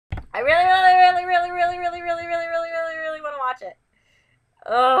really, really, really, really, really, really, really, really, really, really, really want to watch it.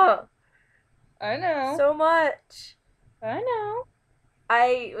 Oh, I know. so much. I know.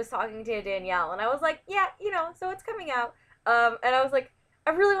 I was talking to Danielle, and I was like, yeah, so it's coming out. And I was like, I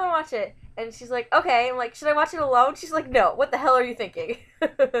really want to watch it. And she's like, okay. I'm like, should I watch it alone? She's like, no. What the hell are you thinking?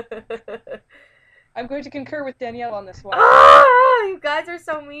 I'm going to concur with Danielle on this one. Ah, you guys are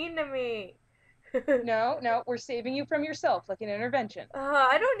so mean to me. No, no, we're saving you from yourself, like an intervention.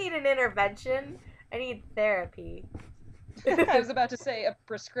 I don't need an intervention. I need therapy. I was about to say a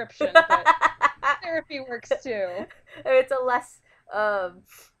prescription, but therapy works too. It's a less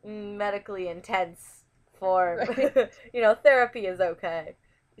medically intense form. Right? Therapy is okay.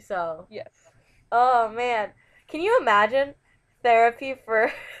 So, Yes. oh man, can you imagine therapy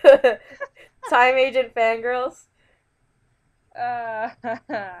for time agent fangirls? Uh,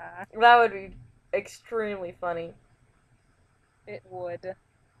 That would be extremely funny. it would.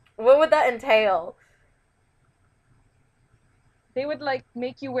 What would that entail? They would like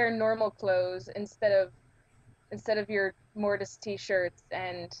make you wear normal clothes instead of your Mortis t-shirts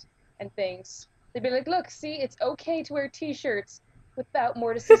and things. They'd be like, "Look, see, it's okay to wear t-shirts without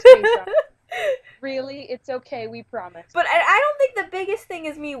Mortis's face on. Really, it's okay, we promise." But I don't think the biggest thing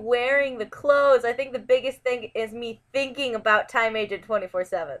is me wearing the clothes. I think the biggest thing is me thinking about Time Agent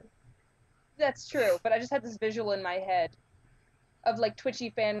 24/7. That's true, but I just had this visual in my head of like twitchy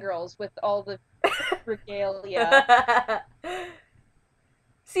fangirls with all the regalia.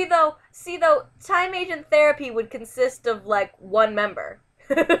 See though, Time Agent therapy would consist of like one member.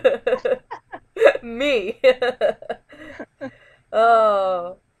 Me.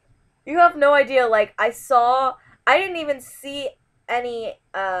 Oh. You have no idea, like I didn't even see any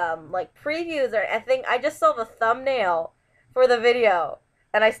like previews or anything. I just saw the thumbnail for the video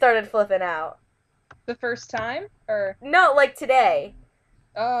and I started flipping out. The first time, or No, like today.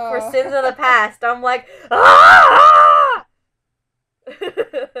 For oh, Sins of the Past, I'm like, ah!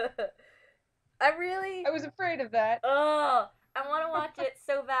 I really, I was afraid of that. oh, I want to watch it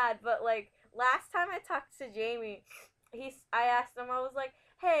so bad, but like last time I talked to Jamie, I asked him, I was like,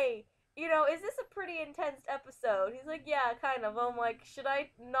 hey, is this a pretty intense episode? He's like, yeah, kind of. I'm like, should I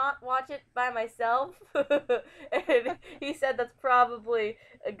not watch it by myself? And he said that's probably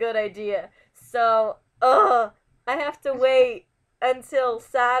a good idea. So, I have to wait until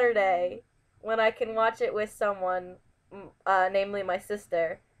Saturday when I can watch it with someone, namely my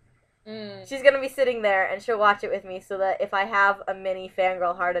sister. Mm. She's gonna be sitting there and she'll watch it with me so that if I have a mini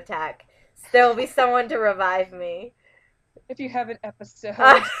fangirl heart attack, there will be someone to revive me. If you have an episode,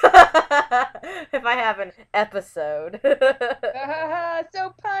 If I have an episode.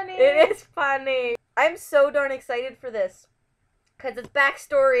 so punny. It is funny. I'm so darn excited for this. Because it's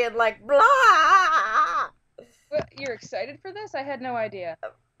backstory and like, blah! What, you're excited for this? I had no idea.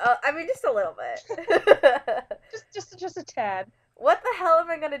 I mean, just a little bit. Just a tad. What the hell am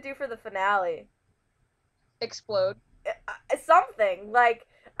I gonna do for the finale? Explode. Something. Like,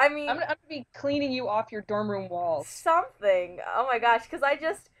 I mean, I'm gonna be cleaning you off your dorm room walls. something. Oh my gosh, because I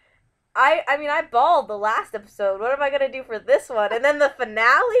mean, I bawled the last episode. What am I gonna do for this one? And then the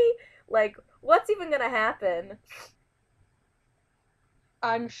finale? Like, what's even gonna happen?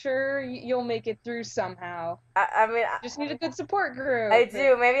 I'm sure you'll make it through somehow. I mean, Just need a good support group. I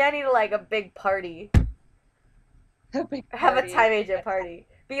do. Maybe I need like a big party. A big Have a party. time agent party.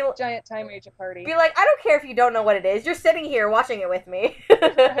 Giant time agent party. Be like, I don't care if you don't know what it is. You're sitting here watching it with me.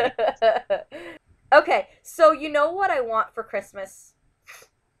 Right. Okay, so you know what I want for Christmas?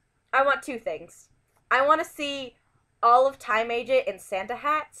 I want two things. I want to see all of Time Agent in Santa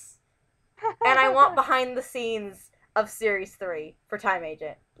hats, and I want behind the scenes of Series 3 for Time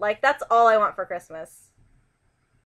Agent. Like, that's all I want for Christmas.